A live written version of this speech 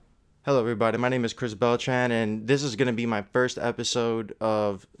Hello, everybody. My name is Chris Beltran, and this is going to be my first episode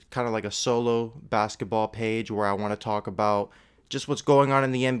of kind of like a solo basketball page where I want to talk about just what's going on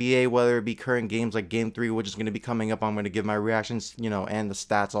in the NBA, whether it be current games like Game 3, which is going to be coming up. I'm going to give my reactions, and the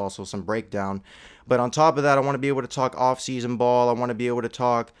stats also, some breakdown. But on top of that, I want to be able to talk off-season ball. I want to be able to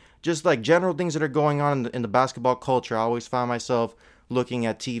talk just like general things that are going on in the basketball culture. I always find myself looking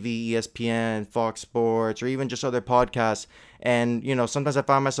at TV, ESPN, Fox Sports, or even just other podcasts. And, sometimes I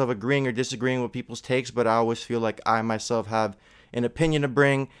find myself agreeing or disagreeing with people's takes, but I always feel like I myself have an opinion to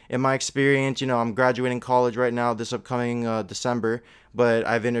bring. In my experience, I'm graduating college right now this upcoming December, but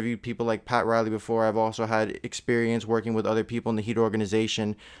I've interviewed people like Pat Riley before. I've also had experience working with other people in the Heat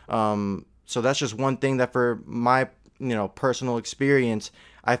organization. So that's just one thing that for my, personal experience,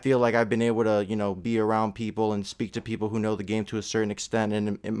 I feel like I've been able to, be around people and speak to people who know the game to a certain extent.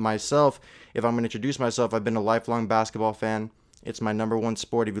 And myself, if I'm going to introduce myself, I've been a lifelong basketball fan. It's my number one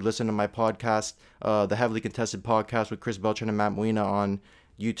sport. If you listen to my podcast, the Heavily Contested Podcast with Chris Beltran and Matt Molina on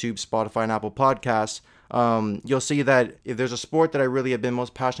YouTube, Spotify, and Apple Podcasts, you'll see that if there's a sport that I really have been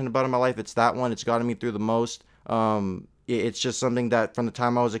most passionate about in my life, it's that one. It's gotten me through the most. It's just something that from the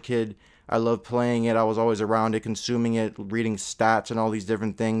time I was a kid, I love playing it. I was always around it, consuming it, reading stats and all these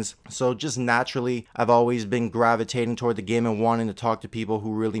different things. So just naturally, I've always been gravitating toward the game and wanting to talk to people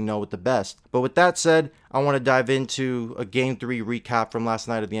who really know it the best. But with that said, I want to dive into a Game 3 recap from last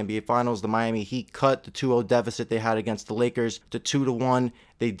night of the NBA Finals. The Miami Heat cut the 2-0 deficit they had against the Lakers to 2-1.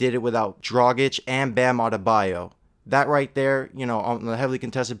 They did it without Dragic and Bam Adebayo. That right there, on the Heavily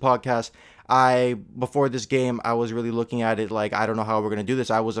Contested Podcast, before this game, I was really looking at it like, I don't know how we're going to do this.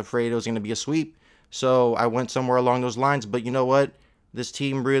 I was afraid it was going to be a sweep. So I went somewhere along those lines. But you know what? This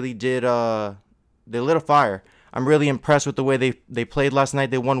team really did, they lit a fire. I'm really impressed with the way they played last night.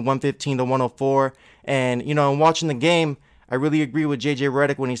 They won 115-104. And, in watching the game, I really agree with JJ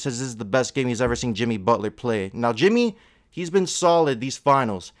Redick when he says this is the best game he's ever seen Jimmy Butler play. Now, Jimmy, he's been solid these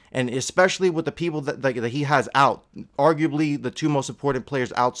finals, and especially with the people that he has out, arguably the two most important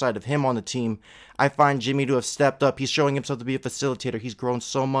players outside of him on the team. I find Jimmy to have stepped up. He's showing himself to be a facilitator. He's grown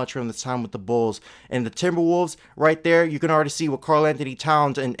so much from the time with the Bulls. And the Timberwolves, right there, you can already see what Karl Anthony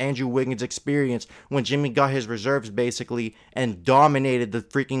Towns and Andrew Wiggins experienced when Jimmy got his reserves, basically, and dominated the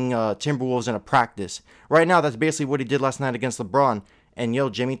freaking Timberwolves in a practice. Right now, that's basically what he did last night against LeBron.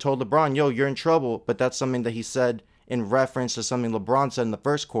 And, Jimmy told LeBron, you're in trouble. But that's something that he said in reference to something LeBron said in the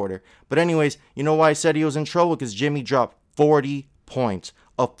first quarter. But anyways, you know why I said he was in trouble? Because Jimmy dropped 40 points,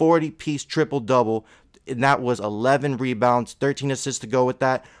 a 40-piece triple-double, and that was 11 rebounds, 13 assists to go with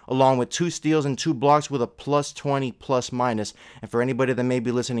that, along with 2 steals and 2 blocks with a plus 20 plus minus. And for anybody that may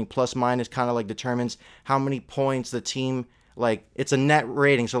be listening, plus minus kind of like determines how many points the team, like, it's a net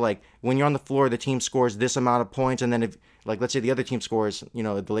rating. So, like, when you're on the floor, the team scores this amount of points, and then if, like, let's say the other team scores,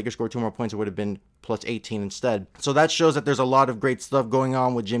 if the Lakers scored 2 more points, it would have been plus 18 instead. So that shows that there's a lot of great stuff going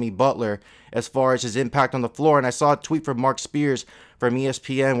on with Jimmy Butler as far as his impact on the floor. And I saw a tweet from Mark Spears from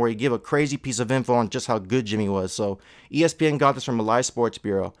ESPN where he gave a crazy piece of info on just how good Jimmy was. So ESPN got this from Live Sports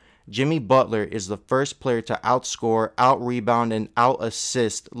Bureau. Jimmy Butler is the first player to outscore, out-rebound, and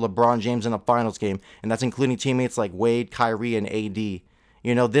out-assist LeBron James in a finals game. And that's including teammates like Wade, Kyrie, and AD.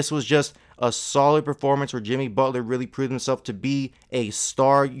 This was just a solid performance where Jimmy Butler really proved himself to be a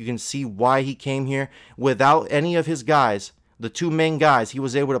star. You can see why he came here. Without any of his guys, the 2 main guys, he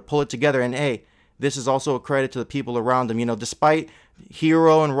was able to pull it together. And hey, this is also a credit to the people around him. Despite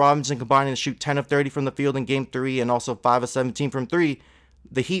Hero and Robinson combining to shoot 10 of 30 from the field in Game 3 and also 5 of 17 from 3,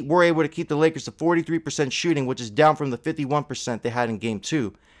 the Heat were able to keep the Lakers to 43% shooting, which is down from the 51% they had in Game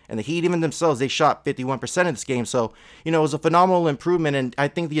 2. And the Heat, even themselves, they shot 51% in this game. So, it was a phenomenal improvement. And I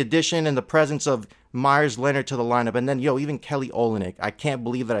think the addition and the presence of Myers Leonard to the lineup, and then, even Kelly Olynyk. I can't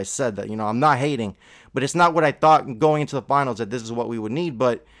believe that I said that. I'm not hating. But it's not what I thought going into the finals that this is what we would need.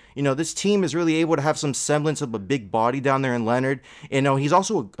 But, this team is really able to have some semblance of a big body down there in Leonard. He's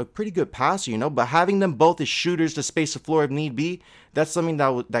also a pretty good passer, But having them both as shooters to space the floor if need be, that's something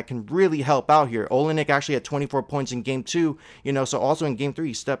that can really help out here. Olynyk actually had 24 points in Game 2, so also in Game 3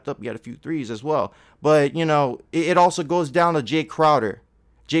 he stepped up. He had a few threes as well. But, it also goes down to Jay Crowder.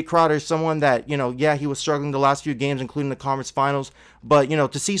 Jay Crowder is someone that, he was struggling the last few games, including the conference finals. But,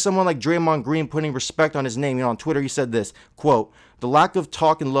 to see someone like Draymond Green putting respect on his name, on Twitter he said this, quote, "The lack of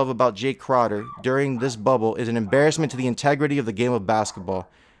talk and love about Jay Crowder during this bubble is an embarrassment to the integrity of the game of basketball."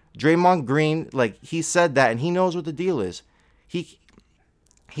 Draymond Green, he said that, and he knows what the deal is.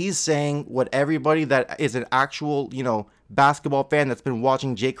 He's saying what everybody that is an actual, basketball fan that's been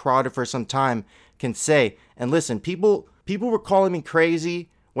watching Jay Crowder for some time can say. And listen, people were calling me crazy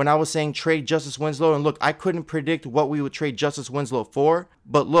when I was saying trade Justice Winslow. And look, I couldn't predict what we would trade Justice Winslow for.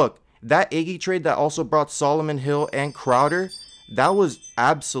 But look, That Iggy trade that also brought Solomon Hill and Crowder, that was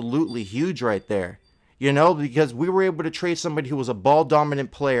absolutely huge right there. Because we were able to trade somebody who was a ball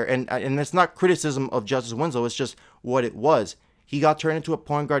dominant player, and it's not criticism of Justice Winslow, it's just what it was. He got turned into a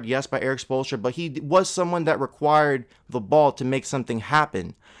point guard, yes, by Eric Spoelstra, but he was someone that required the ball to make something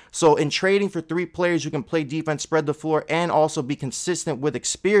happen. So in trading for 3 players who can play defense, spread the floor, and also be consistent with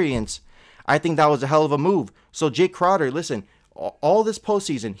experience, I think that was a hell of a move. So Jay Crowder, listen, all this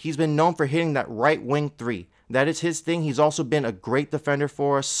postseason, he's been known for hitting that right wing 3. That is his thing. He's also been a great defender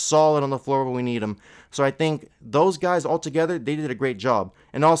for us, solid on the floor when we need him. So I think those guys all together, they did a great job.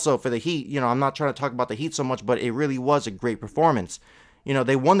 And also for the Heat, I'm not trying to talk about the Heat so much, but it really was a great performance.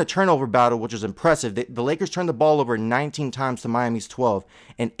 They won the turnover battle, which was impressive. The Lakers turned the ball over 19 times to Miami's 12,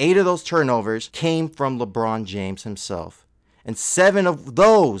 and 8 of those turnovers came from LeBron James himself. And 7 of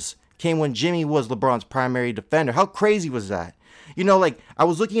those came when Jimmy was LeBron's primary defender. How crazy was that? I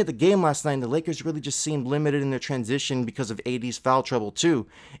was looking at the game last night, and the Lakers really just seemed limited in their transition because of AD's foul trouble too.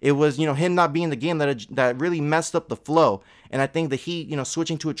 It was, him not being in the game that really messed up the flow. And I think the Heat,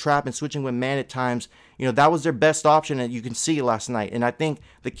 switching to a trap and switching with man at times, that was their best option, and you can see it last night. And I think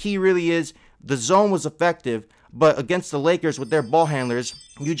the key really is the zone was effective, but against the Lakers with their ball handlers,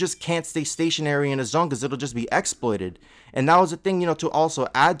 you just can't stay stationary in a zone because it'll just be exploited. And that was the thing, to also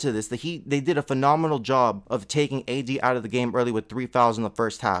add to this. The Heat, they did a phenomenal job of taking AD out of the game early with 3 fouls in the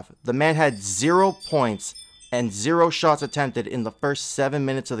first half. The man had 0 points and 0 shots attempted in the first 7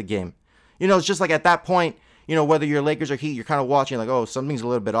 minutes of the game. It's just like at that point, whether you're Lakers or Heat, you're kind of watching like, oh, something's a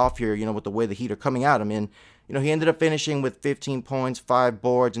little bit off here, with the way the Heat are coming at him. And, he ended up finishing with 15 points, 5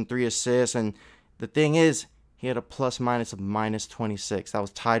 boards, and 3 assists. And the thing is, he had a plus-minus of minus 26. That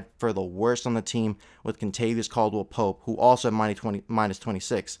was tied for the worst on the team with Kentavious Caldwell-Pope, who also had minus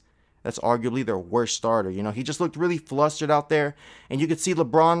 26. That's arguably their worst starter. He just looked really flustered out there. And you could see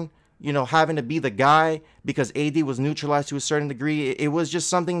LeBron, having to be the guy because AD was neutralized to a certain degree. It was just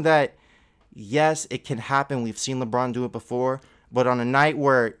something that, yes, it can happen. We've seen LeBron do it before. But on a night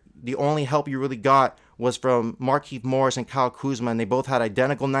where the only help you really got was from Markieff Morris and Kyle Kuzma, and they both had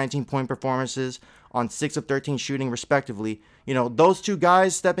identical 19-point performances on 6 of 13 shooting respectively. Those 2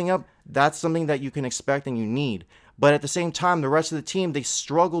 guys stepping up, that's something that you can expect and you need. But at the same time, the rest of the team, they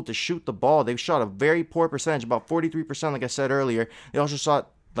struggled to shoot the ball. They shot a very poor percentage, about 43%, like I said earlier. They also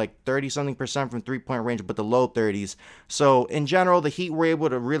shot like 30-something% from 3-point range, but the low 30s. So in general, the Heat were able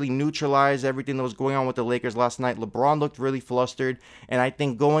to really neutralize everything that was going on with the Lakers last night. LeBron looked really flustered, and I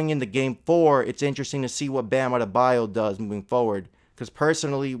think going into Game 4, it's interesting to see what Bam Adebayo does moving forward. Because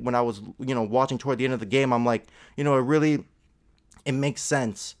personally, when I was, watching toward the end of the game, I'm like, it makes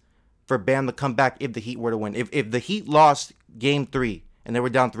sense for Bam to come back if the Heat were to win. If the Heat lost Game 3 and they were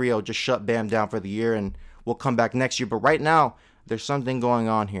down 3-0, just shut Bam down for the year and we'll come back next year. But right now, there's something going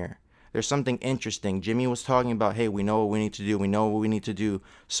on here. There's something interesting. Jimmy was talking about, hey, we know what we need to do. We know what we need to do.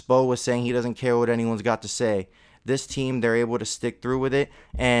 Spo was saying he doesn't care what anyone's got to say. This team, they're able to stick through with it.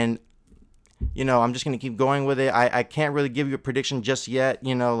 And I'm just going to keep going with it. I can't really give you a prediction just yet.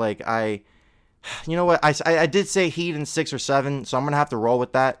 I did say Heat in 6 or 7, so I'm going to have to roll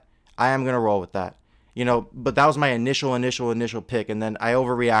with that. I am going to roll with that. But that was my initial pick, and then I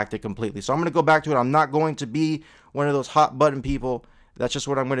overreacted completely. So I'm going to go back to it. I'm not going to be one of those hot button people. That's just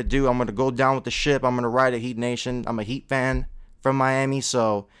what I'm going to do. I'm going to go down with the ship. I'm going to ride a Heat Nation. I'm a Heat fan from Miami.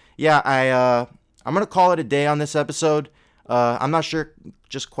 So, yeah, I'm going to call it a day on this episode. I'm not sure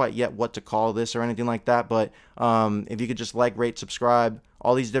just quite yet what to call this or anything like that, but if you could just like, rate, subscribe,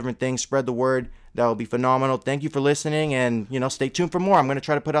 all these different things, spread the word, that would be phenomenal. Thank you for listening, and stay tuned for more. I'm going to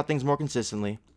try to put out things more consistently.